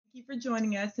Thank you for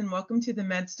joining us and welcome to the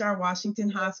MedStar Washington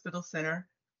Hospital Center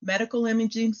Medical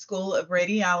Imaging School of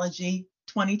Radiology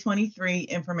 2023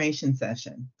 information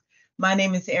session. My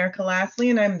name is Ericka Lasley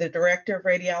and I'm the Director of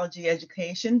Radiology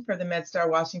Education for the MedStar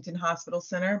Washington Hospital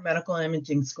Center Medical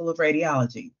Imaging School of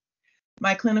Radiology.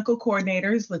 My clinical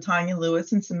coordinators, Latanya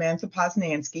Lewis and Samantha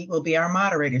Poznansky, will be our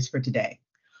moderators for today.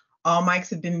 All mics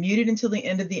have been muted until the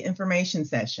end of the information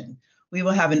session. We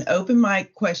will have an open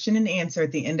mic question and answer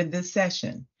at the end of this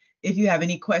session. If you have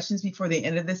any questions before the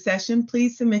end of the session,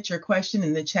 please submit your question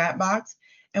in the chat box,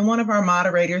 and one of our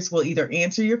moderators will either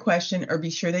answer your question or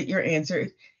be sure that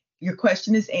your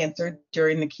question is answered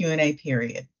during the Q&A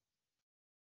period.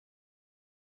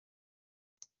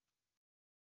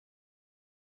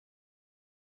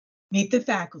 Meet the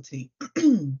faculty.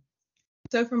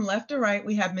 So from left to right,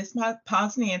 we have Ms.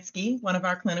 Poznansky, one of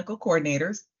our clinical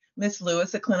coordinators, Ms.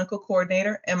 Lewis, a clinical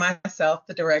coordinator, and myself,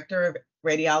 the Director of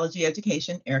Radiology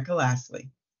Education, Ericka Lasley.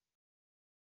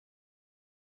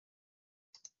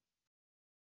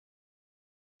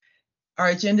 Our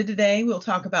agenda today, we'll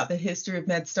talk about the history of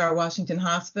MedStar Washington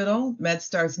Hospital,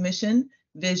 MedStar's mission,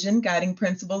 vision, guiding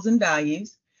principles, and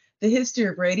values, the history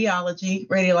of radiology,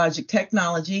 radiologic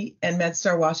technology, and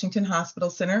MedStar Washington Hospital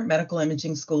Center Medical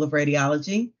Imaging School of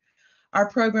Radiology, our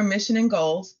program mission and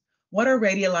goals, what are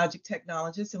radiologic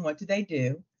technologists and what do they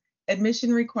do,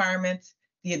 admission requirements,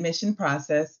 the admission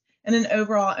process, and an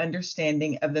overall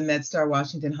understanding of the MedStar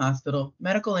Washington Hospital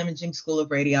Medical Imaging School of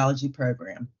Radiology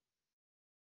program.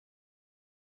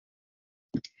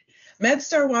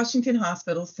 MedStar Washington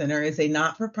Hospital Center is a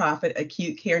not-for-profit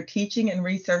acute care teaching and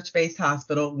research-based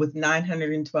hospital with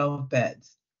 912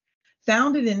 beds.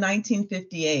 Founded in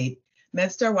 1958,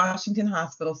 MedStar Washington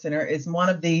Hospital Center is one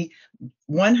of the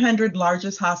 100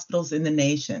 largest hospitals in the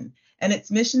nation, and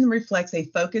its mission reflects a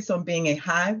focus on being a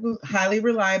highly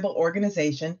reliable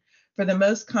organization for the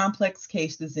most complex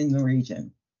cases in the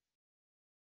region.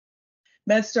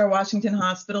 MedStar Washington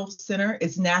Hospital Center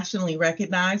is nationally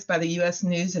recognized by the U.S.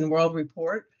 News and World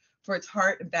Report for its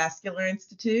Heart and Vascular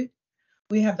Institute.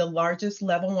 We have the largest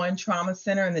level 1 trauma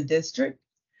center in the district.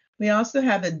 We also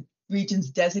have the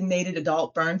region's designated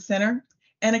adult burn center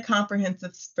and a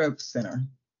comprehensive stroke center.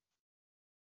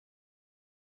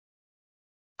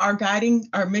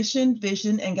 Our mission,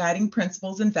 vision, and guiding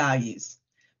principles and values.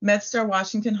 MedStar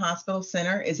Washington Hospital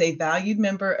Center is a valued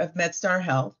member of MedStar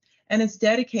Health and is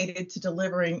dedicated to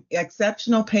delivering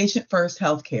exceptional patient-first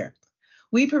healthcare.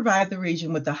 We provide the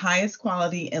region with the highest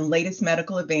quality and latest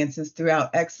medical advances through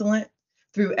excellence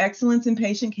in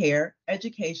patient care,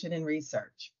 education, and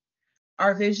research.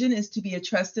 Our vision is to be a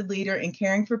trusted leader in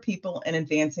caring for people and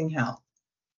advancing health.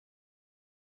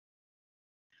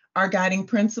 Our guiding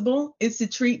principle is to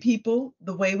treat people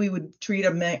the way we would treat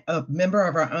a member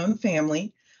of our own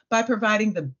family by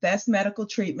providing the best medical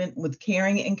treatment with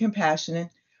caring and compassionate,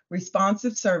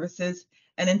 responsive services,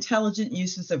 and intelligent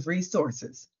uses of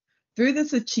resources. Through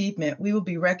this achievement, we will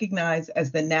be recognized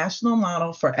as the national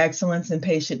model for excellence in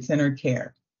patient-centered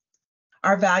care.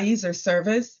 Our values are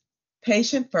service,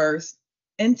 patient first,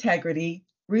 integrity,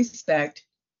 respect,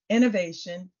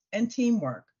 innovation, and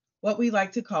teamwork, what we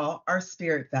like to call our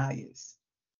spirit values.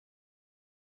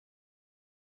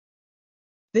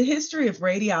 The history of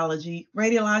radiology,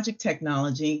 radiologic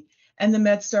technology, and the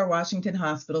MedStar Washington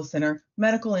Hospital Center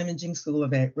Medical Imaging School of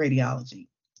Radiology.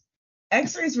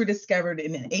 X-rays were discovered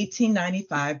in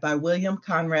 1895 by William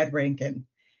Conrad Rankin.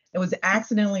 It was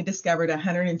accidentally discovered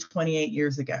 128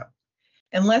 years ago.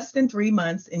 In less than 3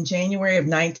 months, in January of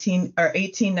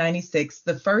 1896,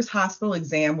 the first hospital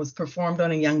exam was performed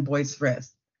on a young boy's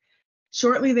wrist.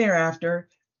 Shortly thereafter,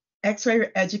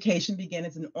 X-ray education began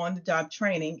as an on-the-job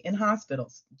training in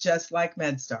hospitals, just like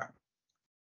MedStar.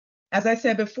 As I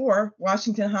said before,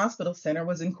 Washington Hospital Center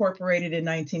was incorporated in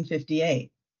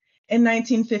 1958. In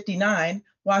 1959,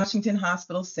 Washington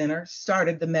Hospital Center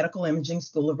started the Medical Imaging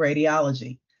School of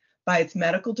Radiology by its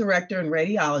medical director and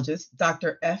radiologist,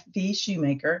 Dr. F.V.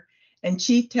 Shoemaker, and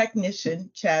chief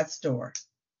technician, Chad Storr.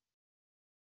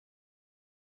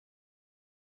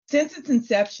 Since its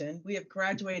inception, we have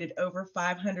graduated over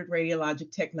 500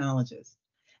 radiologic technologists,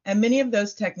 and many of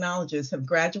those technologists have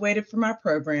graduated from our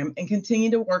program and continue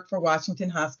to work for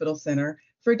Washington Hospital Center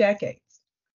for decades.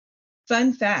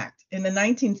 Fun fact, in the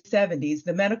 1970s,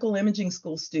 the medical imaging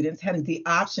school students had the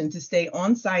option to stay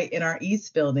on site in our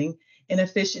East building in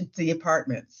efficiency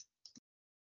apartments.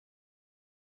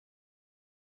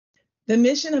 The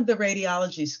mission of the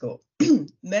radiology school.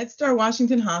 MedStar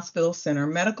Washington Hospital Center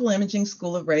Medical Imaging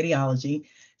School of Radiology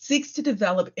seeks to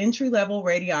develop entry-level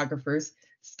radiographers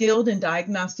skilled in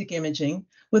diagnostic imaging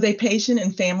with a patient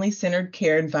and family-centered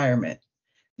care environment.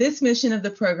 This mission of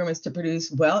the program is to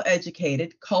produce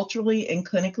well-educated, culturally and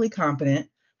clinically competent,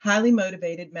 highly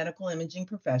motivated medical imaging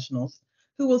professionals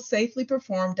who will safely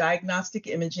perform diagnostic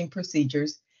imaging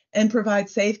procedures and provide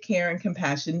safe care and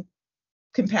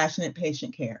compassionate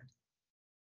patient care.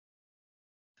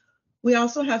 We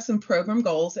also have some program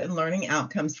goals and learning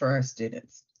outcomes for our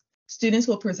students. Students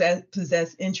will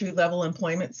possess entry-level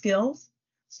employment skills.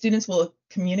 Students will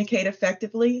communicate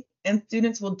effectively, and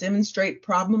students will demonstrate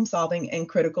problem-solving and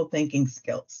critical thinking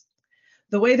skills.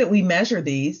 The way that we measure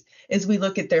these is we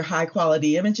look at their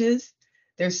high-quality images,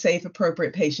 their safe,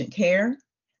 appropriate patient care,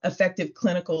 effective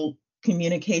clinical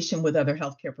communication with other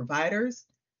healthcare providers,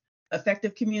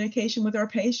 effective communication with our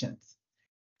patients.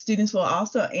 Students will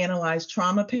also analyze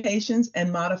trauma patients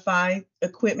and modify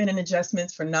equipment and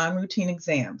adjustments for non-routine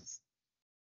exams.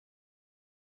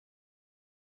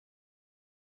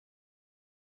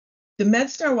 The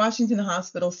MedStar Washington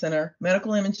Hospital Center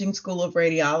Medical Imaging School of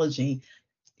Radiology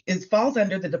falls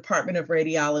under the Department of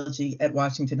Radiology at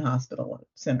Washington Hospital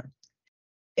Center.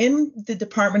 In the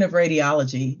Department of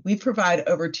Radiology, we provide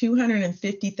over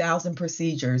 250,000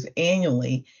 procedures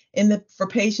annually for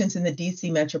patients in the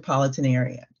DC metropolitan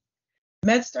area.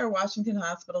 MedStar Washington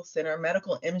Hospital Center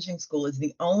Medical Imaging School is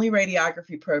the only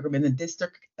radiography program in the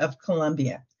District of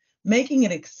Columbia, making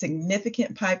it a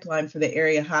significant pipeline for the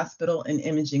area hospital and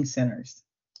imaging centers.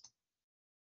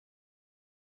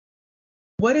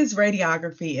 What is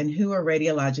radiography and who are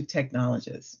radiologic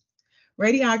technologists?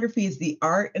 Radiography is the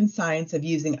art and science of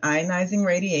using ionizing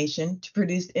radiation to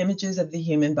produce images of the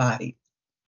human body.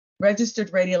 Registered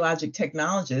radiologic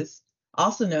technologists,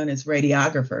 also known as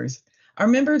radiographers, are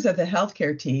members of the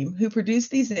healthcare team who produce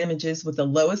these images with the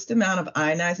lowest amount of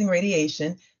ionizing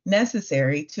radiation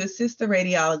necessary to assist the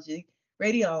radiologists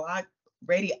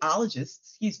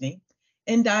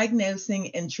in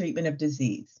diagnosing and treatment of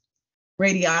disease.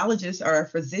 Radiologists are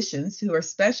physicians who are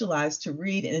specialized to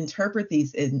read and interpret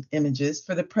these images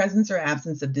for the presence or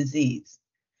absence of disease.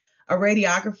 A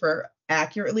radiographer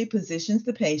accurately positions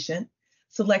the patient,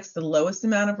 selects the lowest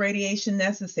amount of radiation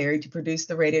necessary to produce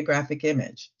the radiographic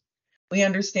image. We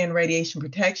understand radiation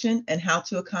protection and how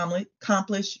to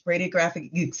accomplish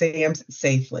radiographic exams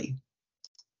safely.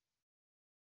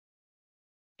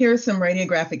 Here are some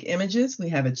radiographic images. We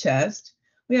have a chest,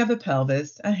 we have a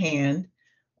pelvis, a hand,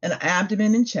 an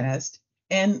abdomen and chest,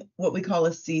 and what we call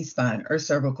a C-spine or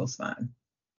cervical spine.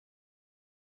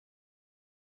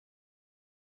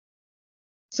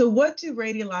 So what do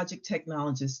radiologic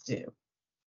technologists do?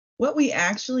 What we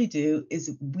actually do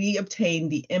is we obtain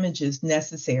the images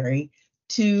necessary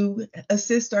to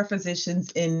assist our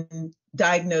physicians in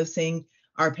diagnosing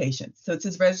our patients. So it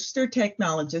says registered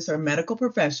technologists are medical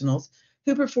professionals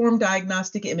who perform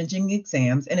diagnostic imaging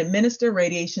exams and administer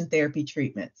radiation therapy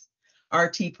treatments.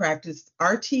 RTs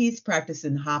practice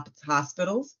in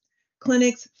hospitals,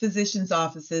 clinics, physicians'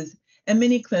 offices, and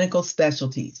many clinical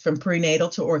specialties, from prenatal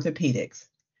to orthopedics.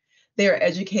 They are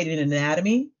educated in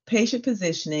anatomy, patient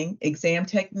positioning, exam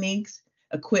techniques,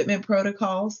 equipment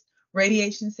protocols,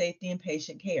 radiation safety, and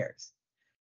patient cares.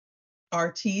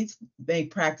 RTs may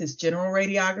practice general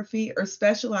radiography or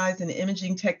specialize in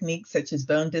imaging techniques such as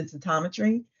bone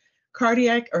densitometry,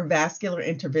 cardiac or vascular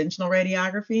interventional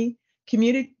radiography,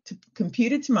 computed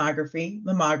tomography,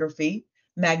 mammography,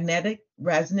 magnetic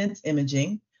resonance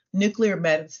imaging, nuclear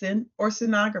medicine, or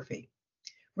sonography.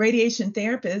 Radiation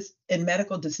therapists and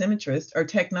medical dosimetrists are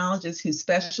technologists who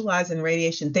specialize in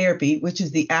radiation therapy, which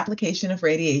is the application of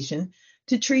radiation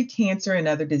to treat cancer and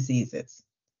other diseases.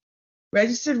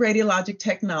 Registered radiologic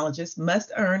technologists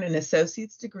must earn an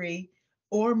associate's degree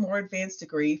or more advanced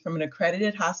degree from an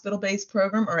accredited hospital-based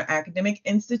program or academic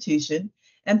institution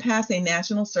and pass a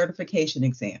national certification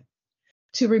exam.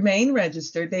 To remain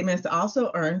registered, they must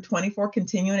also earn 24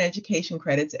 continuing education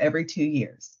credits every 2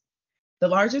 years. The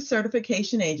largest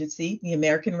certification agency, the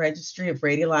American Registry of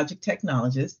Radiologic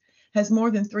Technologists, has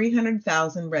more than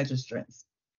 300,000 registrants.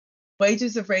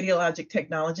 Wages of radiologic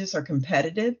technologists are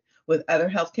competitive with other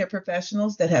healthcare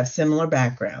professionals that have similar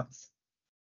backgrounds.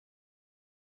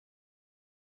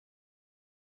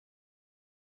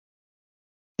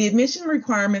 The admission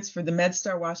requirements for the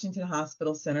MedStar Washington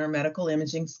Hospital Center Medical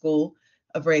Imaging School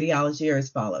of Radiology are as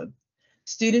follows.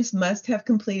 Students must have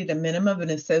completed a minimum of an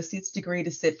associate's degree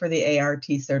to sit for the ART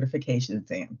certification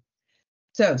exam.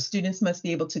 So students must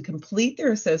be able to complete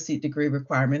their associate degree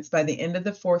requirements by the end of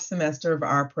the 4th semester of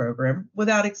our program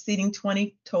without exceeding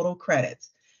 20 total credits,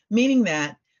 meaning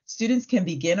that students can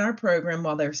begin our program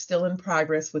while they're still in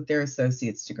progress with their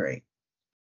associate's degree.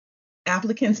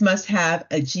 Applicants must have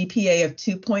a GPA of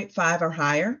 2.5 or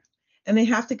higher, and they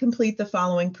have to complete the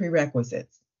following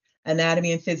prerequisites: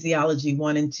 Anatomy and Physiology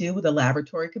 1 and 2 with a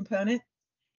laboratory component,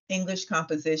 English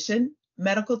composition,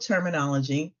 medical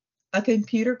terminology, a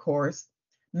computer course,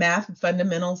 math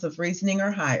fundamentals of reasoning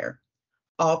or higher.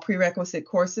 All prerequisite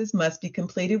courses must be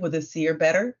completed with a C or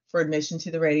better for admission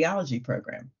to the radiology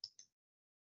program.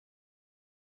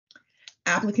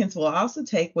 Applicants will also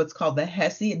take what's called the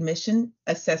HESI Admission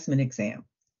Assessment Exam.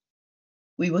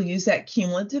 We will use that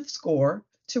cumulative score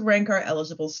to rank our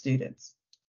eligible students.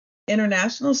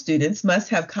 International students must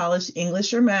have college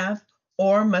English or math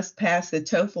or must pass the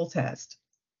TOEFL test.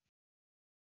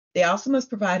 They also must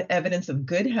provide evidence of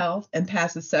good health and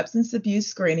pass a substance abuse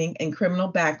screening and criminal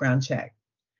background check.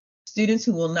 Students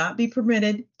who will not be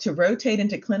permitted to rotate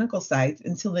into clinical sites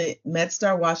until the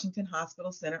MedStar Washington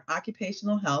Hospital Center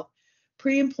Occupational Health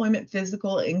pre-employment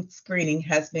physical and screening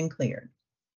has been cleared.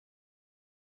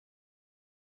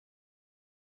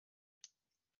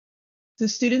 The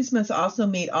students must also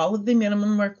meet all of the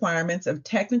minimum requirements of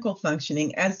technical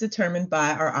functioning as determined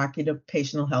by our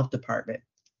occupational health department.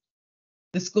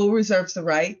 The school reserves the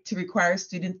right to require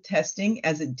student testing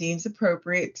as it deems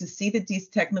appropriate to see that these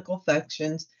technical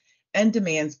functions and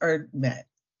demands are met.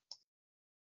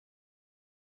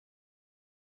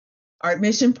 Our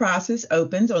admission process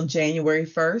opens on January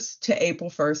 1st to April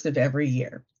 1st of every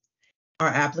year. Our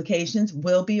applications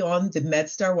will be on the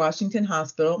MedStar Washington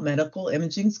Hospital Medical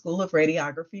Imaging School of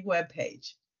Radiography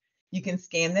webpage. You can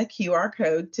scan the QR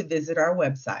code to visit our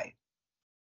website.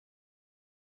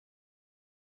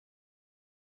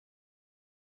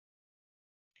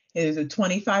 It is a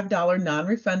 $25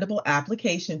 non-refundable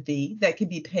application fee that can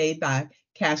be paid by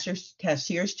cashier's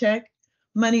check,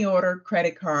 money order,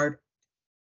 credit card.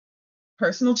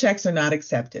 Personal checks are not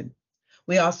accepted.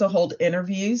 We also hold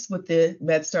interviews with the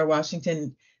MedStar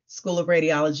Washington School of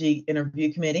Radiology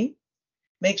Interview Committee.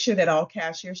 Make sure that all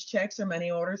cashier's checks or money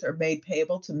orders are made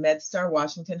payable to MedStar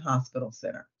Washington Hospital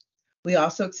Center. We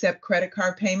also accept credit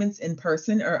card payments in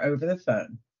person or over the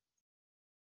phone.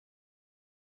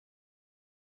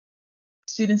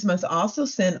 Students must also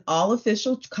send all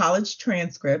official college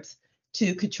transcripts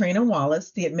to Katrina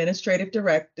Wallace, the Administrative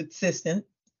Assistant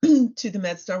to the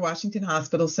MedStar Washington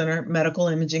Hospital Center Medical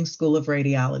Imaging School of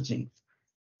Radiology.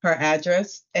 Her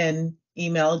address and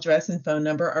email address and phone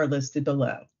number are listed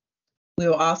below. We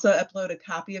will also upload a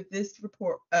copy of this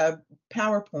report,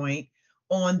 PowerPoint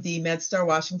on the MedStar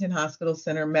Washington Hospital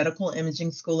Center Medical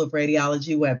Imaging School of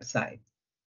Radiology website.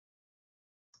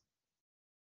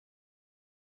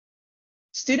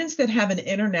 Students that have an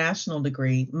international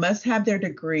degree must have their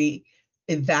degree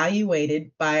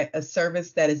evaluated by a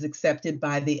service that is accepted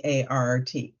by the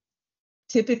ARRT.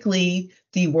 Typically,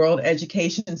 the World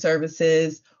Education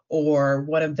Services or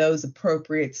one of those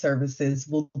appropriate services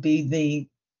will be the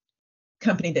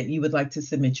company that you would like to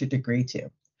submit your degree to.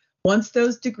 Once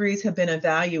those degrees have been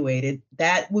evaluated,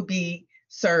 that would be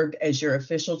served as your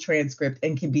official transcript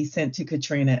and can be sent to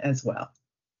Katrina as well.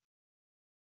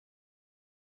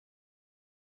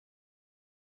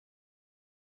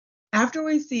 After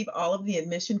we receive all of the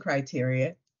admission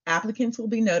criteria, applicants will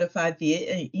be notified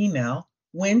via email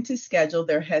when to schedule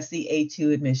their HESI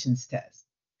A2 admissions test.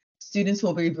 Students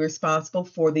will be responsible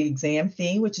for the exam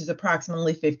fee, which is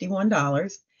approximately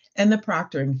 $51, and the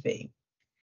proctoring fee.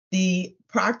 The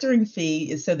proctoring fee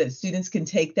is so that students can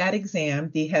take that exam,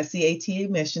 the HESI AT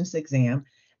admissions exam,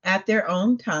 at their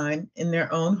own time in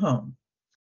their own home.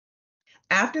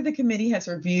 After the committee has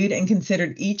reviewed and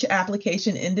considered each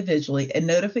application individually, a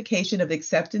notification of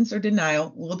acceptance or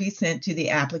denial will be sent to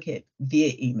the applicant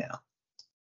via email.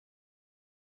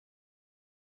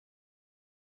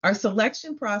 Our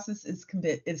selection process is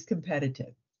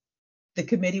competitive. The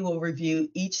committee will review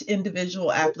each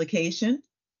individual application.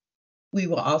 We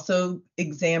will also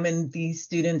examine the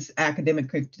students' academic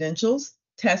credentials,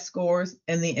 test scores,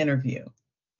 and the interview.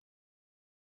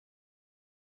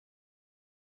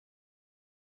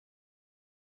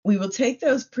 We will take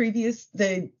those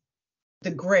the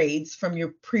grades from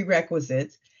your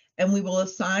prerequisites, and we will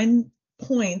assign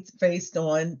points based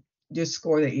on your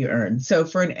score that you earned. So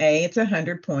for an A, it's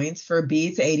 100 points. For a B,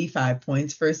 it's 85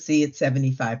 points. For a C, it's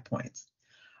 75 points.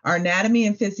 Our anatomy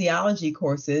and physiology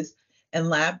courses and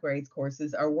lab grades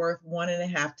courses are worth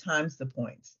 1.5 times the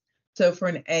points. So for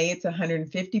an A, it's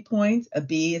 150 points. A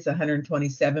B is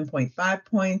 127.5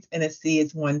 points, and a C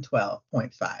is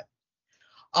 112.5.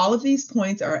 All of these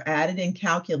points are added and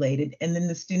calculated, and then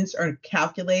the students are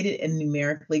calculated and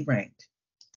numerically ranked.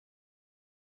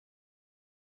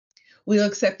 We'll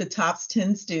accept the top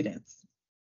 10 students.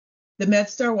 The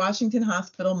MedStar Washington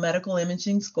Hospital Medical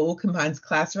Imaging School combines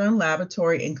classroom,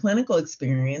 laboratory, and clinical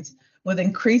experience with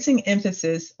increasing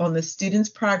emphasis on the student's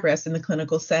progress in the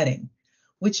clinical setting.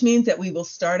 which means that we will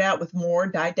start out with more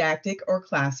didactic or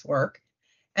classwork.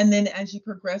 And then as you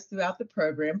progress throughout the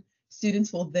program,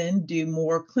 students will then do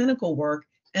more clinical work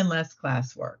and less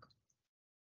classwork.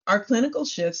 Our clinical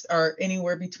shifts are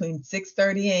anywhere between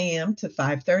 6:30 a.m. to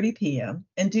 5:30 p.m.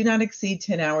 and do not exceed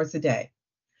 10 hours a day.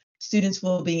 Students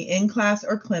will be in class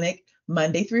or clinic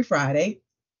Monday through Friday,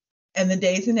 and the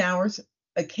days and hours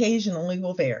occasionally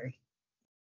will vary.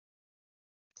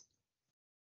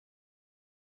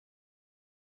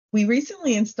 We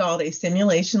recently installed a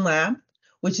simulation lab,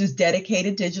 which is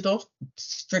dedicated digital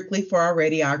strictly for our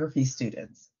radiography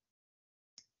students.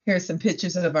 Here are some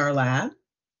pictures of our lab.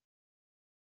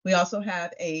 We also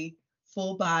have a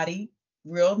full body,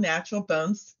 real natural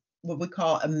bones, what we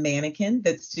call a mannequin,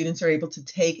 that students are able to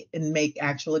take and make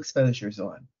actual exposures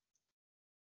on.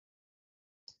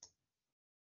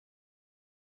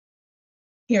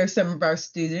 Here are some of our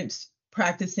students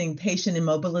practicing patient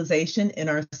immobilization in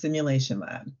our simulation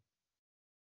lab.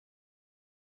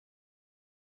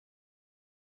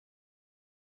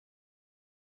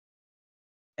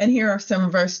 And here are some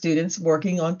of our students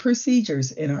working on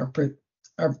procedures in our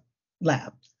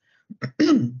lab.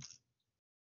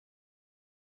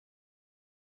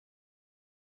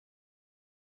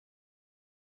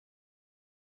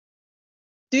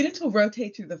 Students will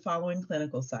rotate through the following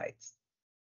clinical sites.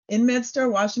 In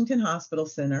MedStar Washington Hospital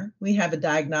Center, we have a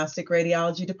diagnostic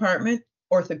radiology department,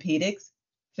 orthopedics,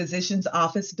 physician's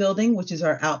office building, which is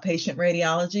our outpatient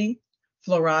radiology,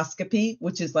 fluoroscopy,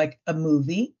 which is like a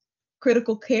movie,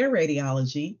 critical care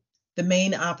radiology, the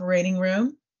main operating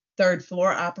room, third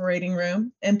floor operating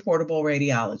room, and portable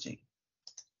radiology.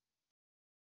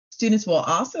 Students will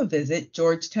also visit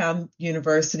Georgetown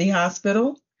University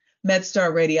Hospital,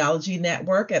 MedStar Radiology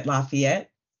Network at Lafayette,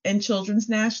 and Children's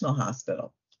National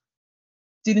Hospital.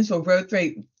 Students will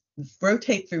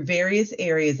rotate through various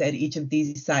areas at each of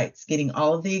these sites, getting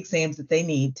all of the exams that they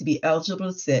need to be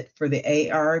eligible to sit for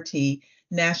the ART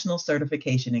National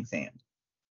Certification Exam.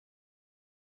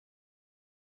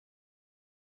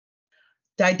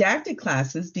 Didactic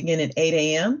classes begin at 8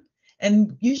 a.m.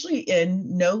 and usually end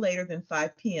no later than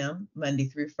 5 p.m. Monday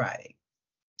through Friday.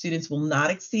 Students will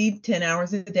not exceed 10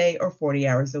 hours a day or 40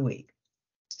 hours a week.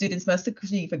 Students must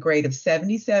achieve a grade of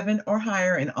 77 or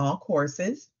higher in all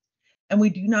courses, and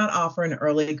we do not offer an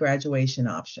early graduation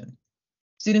option.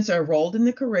 Students are enrolled in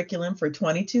the curriculum for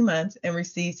 22 months and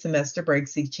receive semester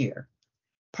breaks each year.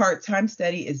 Part-time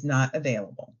study is not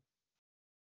available.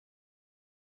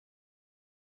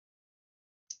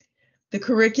 The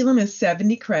curriculum is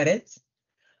 70 credits.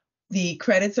 The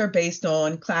credits are based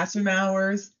on classroom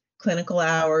hours, clinical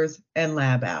hours, and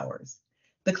lab hours.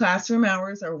 The classroom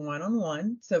hours are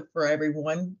one-on-one, so for every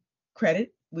 1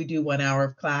 credit, we do 1 hour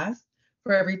of class.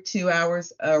 For every 2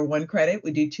 hours or 1 credit,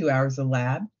 we do 2 hours of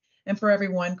lab. And for every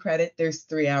 1 credit, there's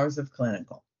 3 hours of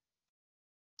clinical.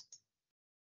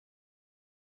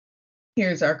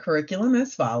 Here's our curriculum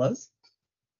as follows.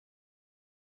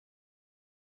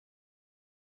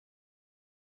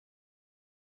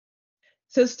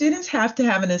 So students have to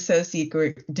have an associate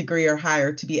degree or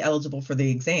higher to be eligible for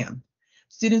the exam.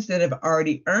 Students that have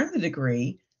already earned the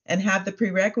degree and have the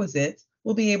prerequisites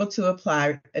will be able to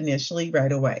apply initially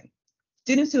right away.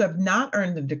 Students who have not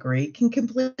earned the degree can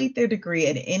complete their degree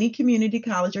at any community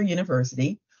college or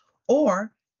university,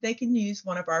 or they can use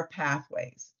one of our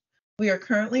pathways. We are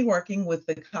currently working with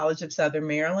the College of Southern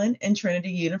Maryland and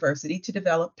Trinity University to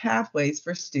develop pathways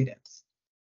for students.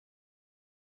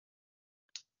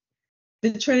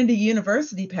 The Trinity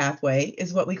University pathway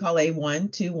is what we call a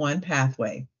 1-2-1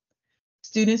 pathway.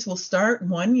 Students will start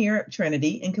 1 year at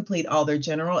Trinity and complete all their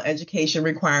general education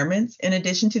requirements in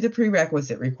addition to the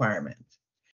prerequisite requirements.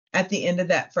 At the end of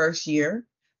that first year,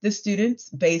 the students,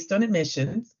 based on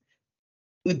admissions,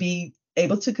 would be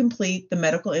able to complete the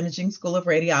Medical Imaging School of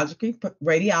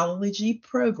Radiology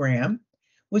program,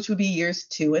 which would be years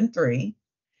 2 and 3.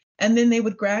 And then they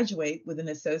would graduate with an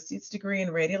associate's degree in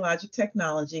radiologic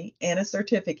technology and a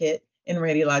certificate in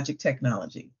radiologic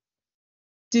technology.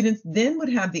 Students then would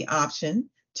have the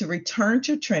option to return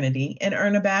to Trinity and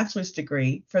earn a bachelor's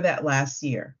degree for that last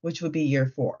year, which would be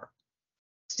year 4.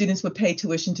 Students would pay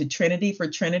tuition to Trinity for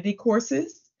Trinity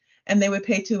courses, and they would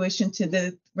pay tuition to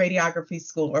the radiography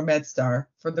school or MedStar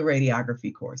for the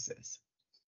radiography courses.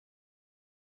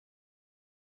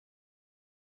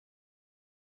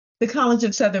 The College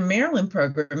of Southern Maryland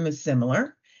program is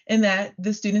similar in that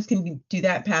the students can do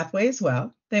that pathway as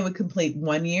well. They would complete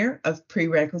 1 year of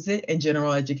prerequisite and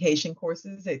general education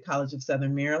courses at College of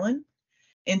Southern Maryland,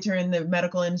 enter in the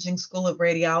Medical Imaging School of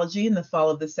Radiology in the fall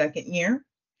of the 2nd year.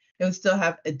 They would still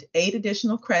have 8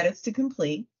 additional credits to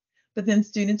complete, but then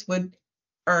students would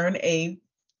earn a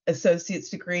associate's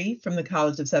degree from the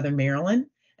College of Southern Maryland,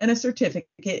 and a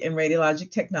certificate in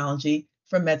radiologic technology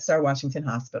from MedStar Washington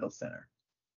Hospital Center.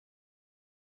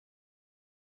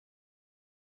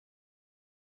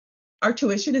 Our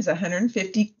tuition is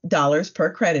 $150 per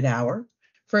credit hour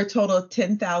for a total of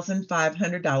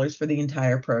 $10,500 for the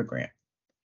entire program.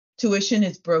 Tuition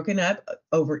is broken up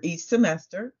over each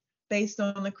semester based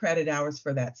on the credit hours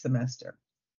for that semester.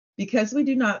 Because we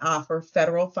do not offer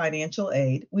federal financial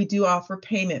aid, we do offer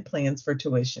payment plans for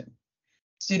tuition.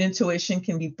 Student tuition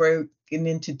can be broken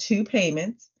into 2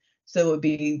 payments. So it would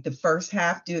be the first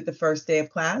half due at the first day of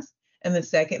class, and the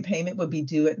second payment would be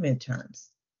due at midterms.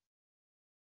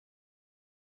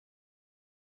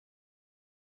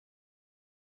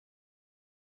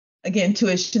 Again,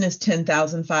 tuition is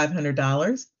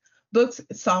 $10,500. Books,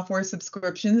 software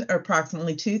subscriptions are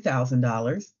approximately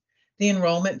 $2,000. The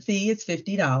enrollment fee is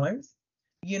 $50.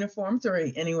 Uniforms are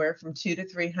anywhere from $200 to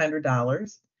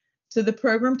 $300. So the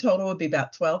program total would be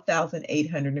about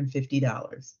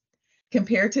 $12,850.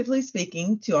 Comparatively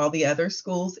speaking to all the other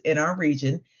schools in our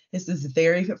region, this is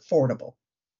very affordable.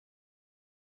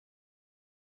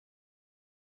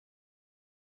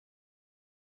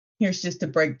 Here's just a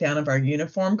breakdown of our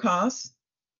uniform costs.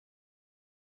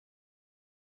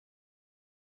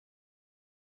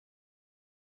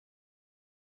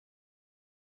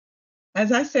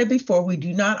 As I said before, we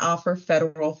do not offer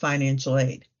federal financial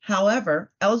aid.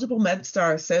 However, eligible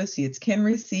MedStar associates can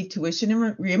receive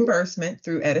tuition reimbursement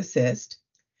through EdAssist.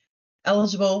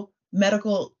 Eligible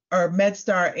medical or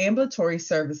MedStar ambulatory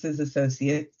services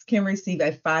associates can receive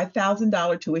a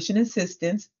 $5,000 tuition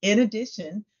assistance in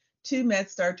addition to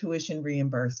MedStar tuition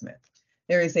reimbursement.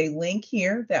 There is a link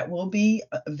here that will be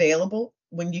available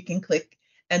when you can click,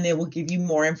 and they will give you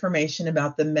more information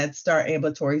about the MedStar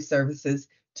ambulatory services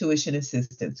tuition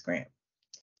assistance grant.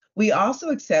 We also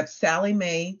accept Sallie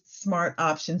Mae Smart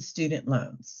Option student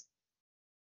loans.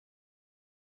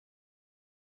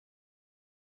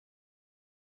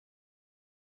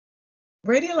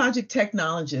 Radiologic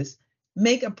technologists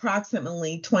make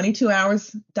approximately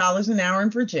 $22 an hour in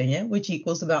Virginia, which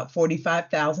equals about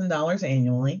 $45,000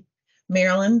 annually.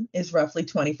 Maryland is roughly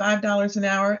 $25 an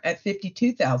hour at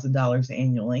 $52,000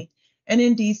 annually. And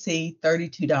in DC,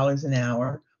 $32 an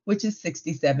hour, which is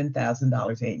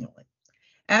 $67,000 annually.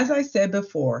 As I said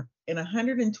before, in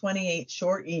 128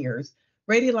 short years,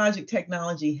 radiologic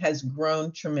technology has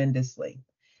grown tremendously,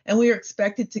 and we are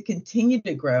expected to continue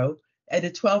to grow at a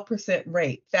 12%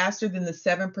 rate, faster than the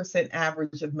 7%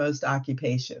 average of most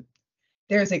occupations.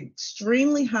 There is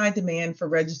extremely high demand for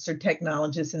registered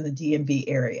technologists in the DMV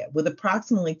area, with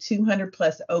approximately 200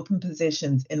 plus open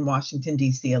positions in Washington,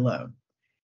 D.C. alone.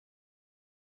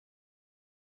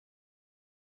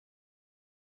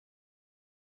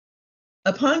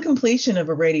 Upon completion of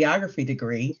a radiography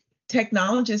degree,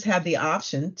 technologists have the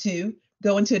option to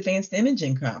go into advanced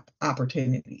imaging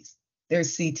opportunities.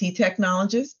 There's CT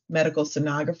technologist, medical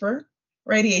sonographer,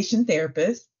 radiation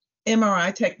therapist,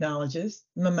 MRI technologist,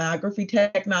 mammography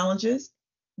technologist,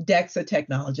 DEXA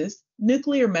technologist,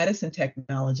 nuclear medicine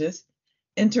technologist,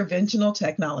 interventional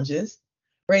technologist,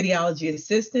 radiology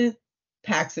assistant,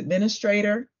 PACS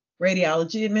administrator,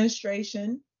 radiology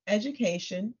administration,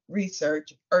 education,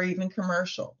 research, or even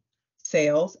commercial,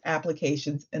 sales,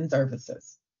 applications, and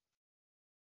services.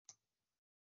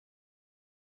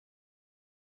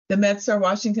 The MedStar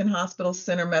Washington Hospital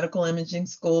Center Medical Imaging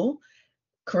School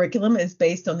curriculum is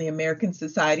based on the American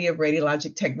Society of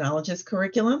Radiologic Technologists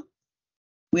curriculum.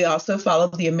 We also follow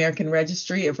the American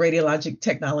Registry of Radiologic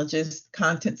Technologists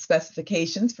content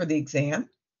specifications for the exam.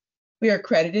 We are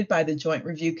accredited by the Joint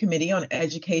Review Committee on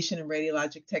Education and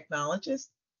Radiologic Technologists,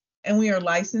 and we are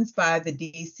licensed by the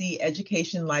DC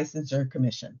Education Licensure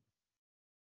Commission.